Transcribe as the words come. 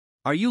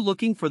Are you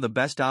looking for the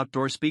best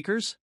outdoor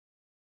speakers?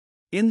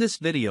 In this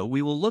video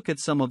we will look at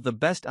some of the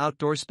best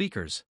outdoor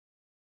speakers.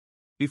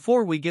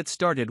 Before we get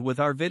started with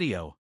our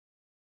video,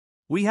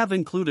 we have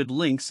included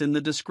links in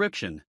the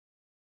description,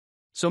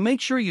 so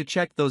make sure you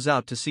check those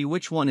out to see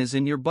which one is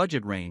in your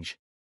budget range.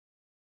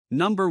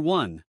 Number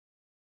 1.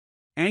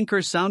 Anker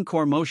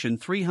Soundcore Motion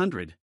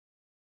 300.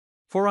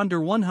 For under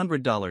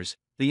 $100,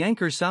 the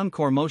Anker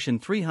Soundcore Motion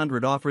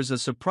 300 offers a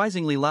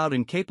surprisingly loud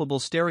and capable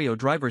stereo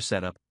driver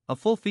setup, a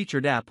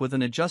full-featured app with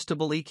an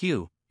adjustable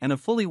EQ, and a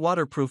fully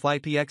waterproof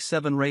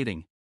IPX7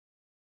 rating.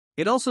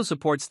 It also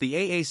supports the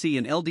AAC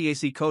and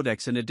LDAC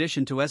codecs in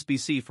addition to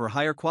SBC for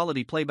higher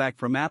quality playback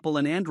from Apple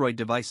and Android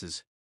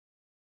devices.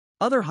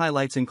 Other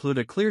highlights include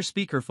a clear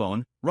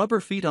speakerphone, rubber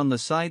feet on the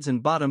sides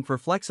and bottom for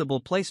flexible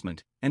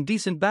placement, and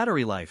decent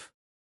battery life.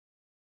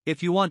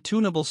 If you want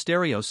tunable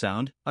stereo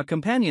sound, a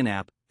companion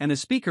app, and a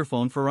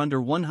speakerphone for under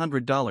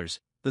 $100,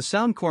 the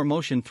Soundcore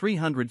Motion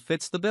 300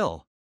 fits the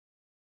bill.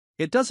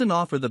 It doesn't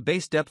offer the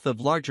bass depth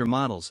of larger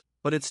models,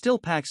 but it still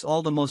packs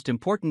all the most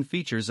important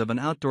features of an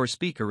outdoor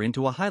speaker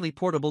into a highly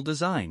portable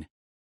design.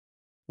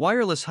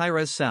 Wireless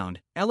high-res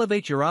sound.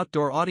 Elevate your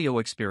outdoor audio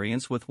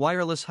experience with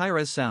wireless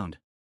high-res sound.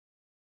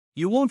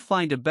 You won't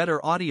find a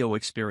better audio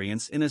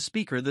experience in a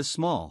speaker this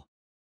small.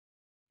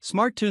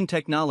 Smart Tune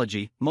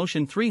technology.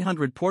 Motion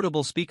 300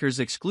 portable speakers'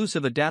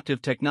 exclusive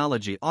adaptive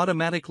technology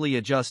automatically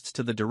adjusts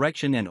to the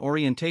direction and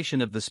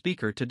orientation of the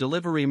speaker to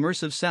deliver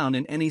immersive sound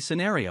in any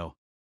scenario.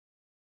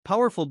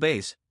 Powerful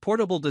bass.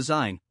 Portable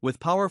design. With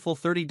powerful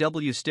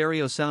 30W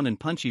stereo sound and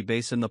punchy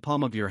bass in the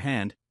palm of your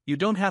hand, you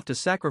don't have to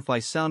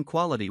sacrifice sound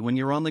quality when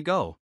you're on the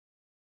go.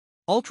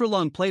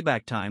 Ultra-long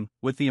playback time.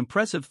 With the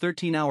impressive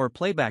 13-hour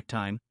playback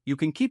time, you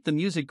can keep the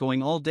music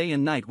going all day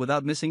and night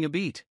without missing a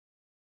beat.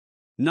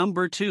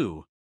 Number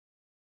 2.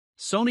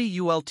 Sony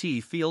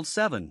ULT Field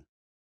 7.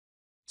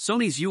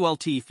 Sony's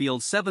ULT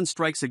Field 7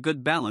 strikes a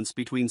good balance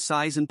between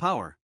size and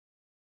power.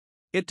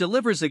 It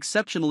delivers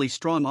exceptionally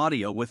strong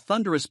audio with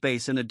thunderous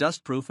bass and a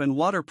dustproof and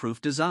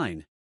waterproof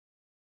design.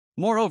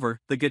 Moreover,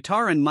 the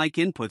guitar and mic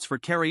inputs for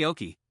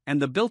karaoke,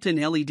 and the built-in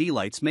LED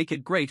lights make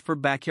it great for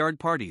backyard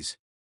parties.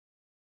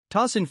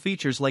 Toss in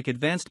features like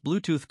advanced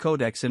Bluetooth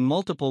codecs and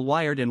multiple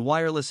wired and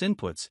wireless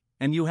inputs,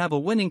 and you have a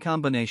winning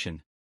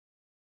combination.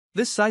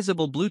 This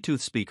sizable Bluetooth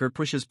speaker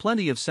pushes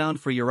plenty of sound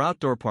for your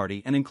outdoor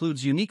party and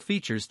includes unique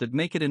features that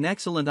make it an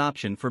excellent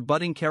option for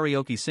budding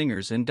karaoke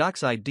singers and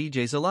dockside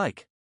DJs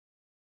alike.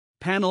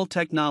 Panel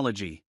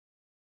technology.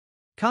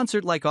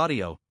 Concert-like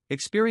audio.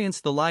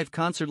 Experience the live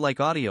concert-like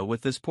audio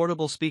with this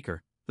portable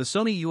speaker, the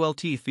Sony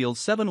ULT Field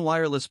 7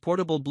 wireless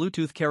portable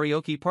Bluetooth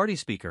karaoke party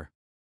speaker.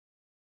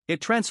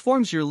 It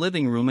transforms your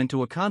living room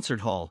into a concert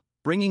hall,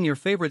 bringing your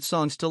favorite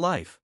songs to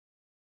life.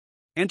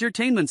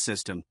 Entertainment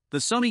system. The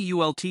Sony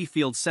ULT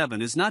Field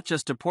 7 is not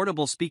just a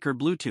portable speaker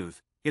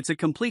Bluetooth, it's a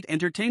complete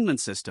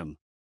entertainment system.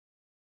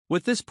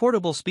 With this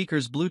portable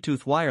speaker's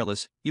Bluetooth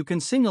wireless, you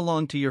can sing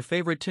along to your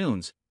favorite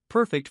tunes,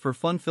 perfect for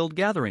fun-filled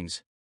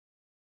gatherings.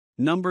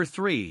 Number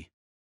 3.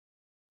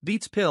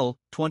 Beats Pill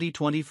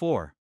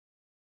 2024.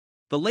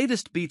 The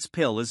latest Beats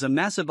Pill is a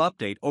massive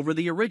update over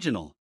the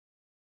original.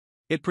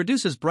 It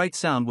produces bright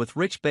sound with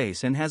rich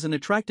bass and has an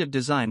attractive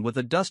design with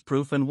a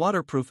dustproof and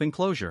waterproof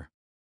enclosure.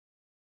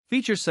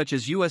 Features such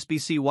as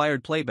USB-C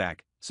wired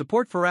playback,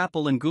 support for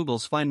Apple and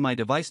Google's Find My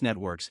Device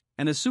networks,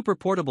 and a super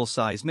portable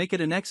size make it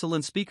an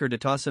excellent speaker to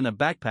toss in a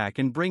backpack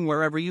and bring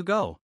wherever you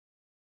go.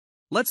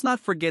 Let's not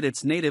forget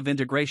its native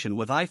integration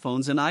with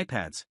iPhones and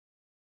iPads.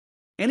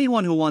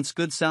 Anyone who wants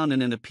good sound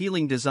and an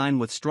appealing design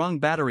with strong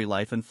battery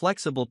life and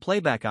flexible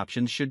playback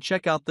options should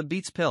check out the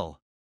Beats Pill.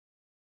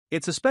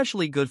 It's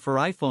especially good for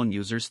iPhone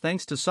users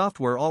thanks to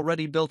software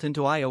already built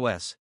into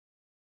iOS.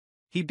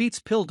 Beats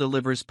Pill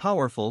delivers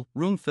powerful,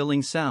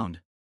 room-filling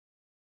sound.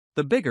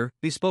 The bigger,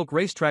 bespoke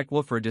racetrack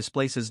woofer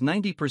displaces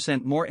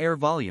 90% more air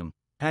volume,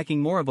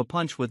 packing more of a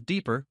punch with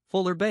deeper,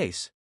 fuller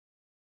bass.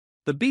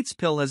 The Beats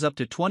Pill has up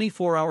to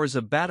 24 hours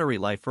of battery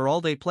life for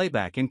all-day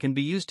playback and can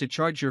be used to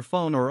charge your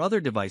phone or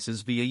other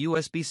devices via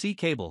USB-C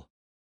cable.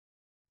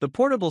 The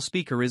portable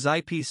speaker is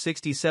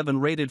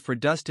IP67 rated for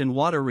dust and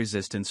water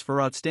resistance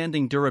for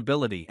outstanding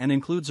durability and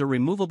includes a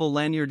removable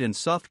lanyard and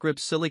soft-grip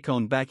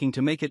silicone backing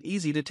to make it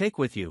easy to take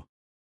with you.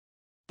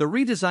 The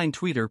redesigned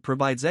tweeter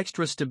provides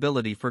extra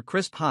stability for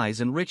crisp highs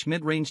and rich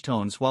mid-range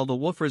tones, while the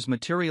woofer's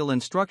material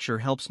and structure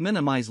helps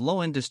minimize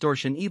low-end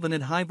distortion even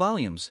at high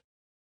volumes.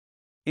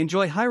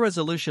 Enjoy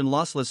high-resolution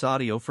lossless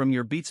audio from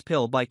your Beats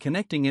Pill by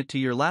connecting it to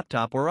your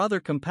laptop or other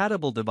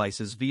compatible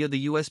devices via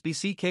the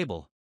USB-C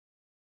cable.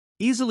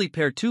 Easily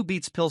pair two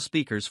Beats Pill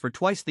speakers for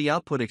twice the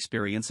output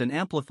experience in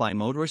amplify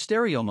mode or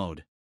stereo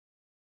mode.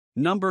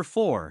 Number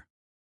 4.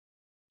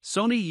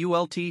 Sony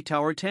ULT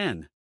Tower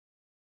 10.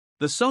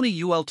 The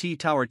Sony ULT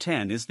Tower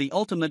 10 is the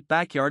ultimate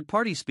backyard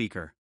party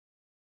speaker.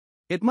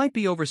 It might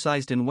be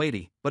oversized and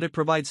weighty, but it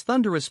provides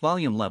thunderous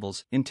volume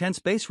levels, intense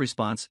bass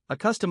response, a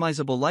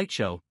customizable light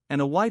show,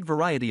 and a wide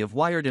variety of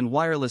wired and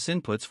wireless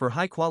inputs for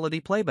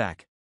high-quality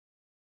playback.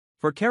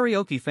 For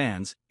karaoke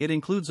fans, it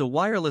includes a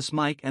wireless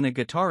mic and a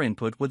guitar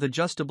input with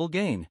adjustable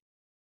gain.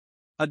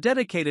 A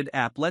dedicated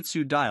app lets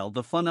you dial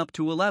the fun up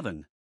to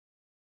 11.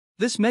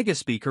 This mega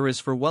speaker is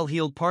for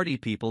well-heeled party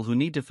people who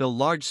need to fill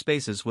large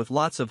spaces with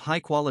lots of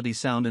high-quality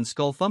sound and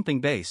skull-thumping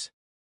bass.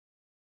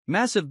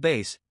 Massive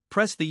bass,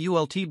 press the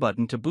ULT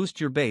button to boost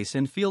your bass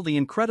and feel the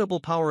incredible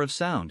power of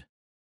sound.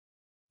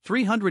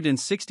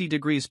 360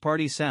 degrees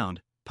party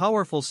sound,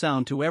 powerful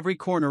sound to every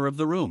corner of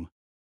the room.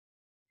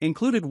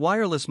 Included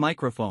wireless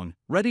microphone,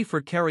 ready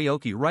for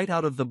karaoke right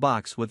out of the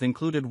box with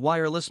included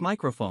wireless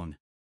microphone.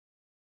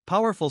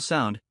 Powerful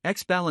sound,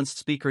 X-balanced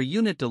speaker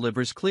unit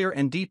delivers clear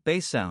and deep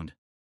bass sound.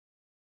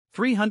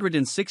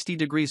 360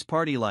 degrees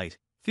party light,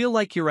 feel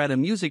like you're at a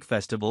music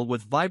festival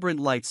with vibrant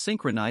lights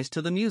synchronized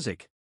to the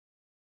music.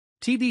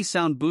 TV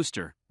sound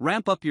booster,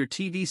 ramp up your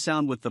TV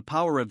sound with the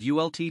power of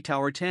ULT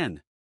Tower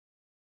 10.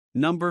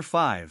 Number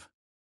 5.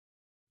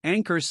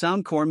 Anker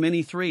Soundcore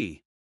Mini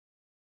 3.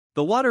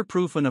 The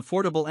waterproof and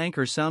affordable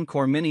Anker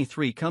Soundcore Mini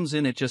 3 comes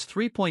in at just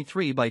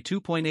 3.3 by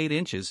 2.8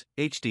 inches,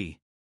 HD.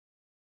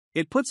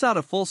 It puts out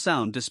a full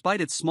sound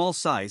despite its small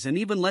size and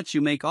even lets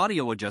you make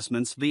audio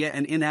adjustments via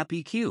an in-app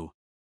EQ.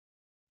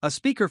 A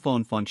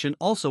speakerphone function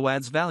also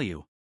adds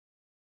value.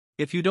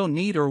 If you don't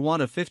need or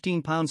want a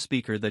 15-pound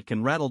speaker that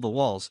can rattle the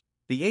walls,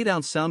 the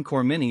 8-ounce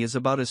Soundcore Mini is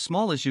about as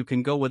small as you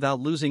can go without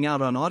losing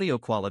out on audio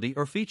quality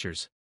or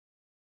features.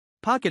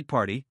 Pocket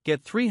Party,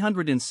 get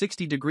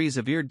 360 degrees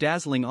of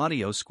ear-dazzling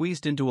audio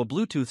squeezed into a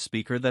Bluetooth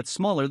speaker that's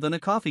smaller than a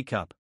coffee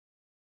cup.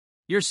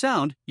 Your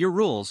sound, your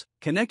rules,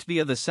 connect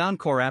via the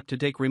Soundcore app to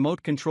take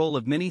remote control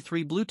of Mini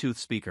 3 Bluetooth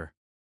speaker.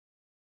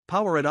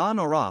 Power it on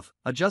or off,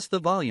 adjust the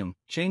volume,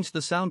 change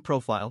the sound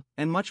profile,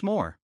 and much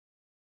more.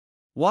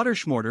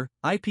 WaterSchmorter,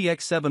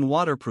 IPX7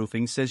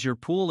 waterproofing says your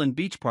pool and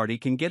beach party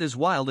can get as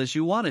wild as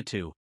you want it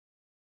to.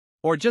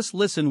 Or just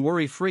listen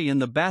worry-free in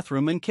the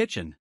bathroom and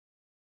kitchen.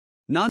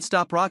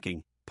 Non-stop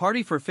rocking,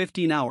 party for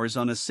 15 hours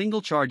on a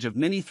single charge of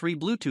Mini 3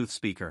 Bluetooth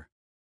speaker.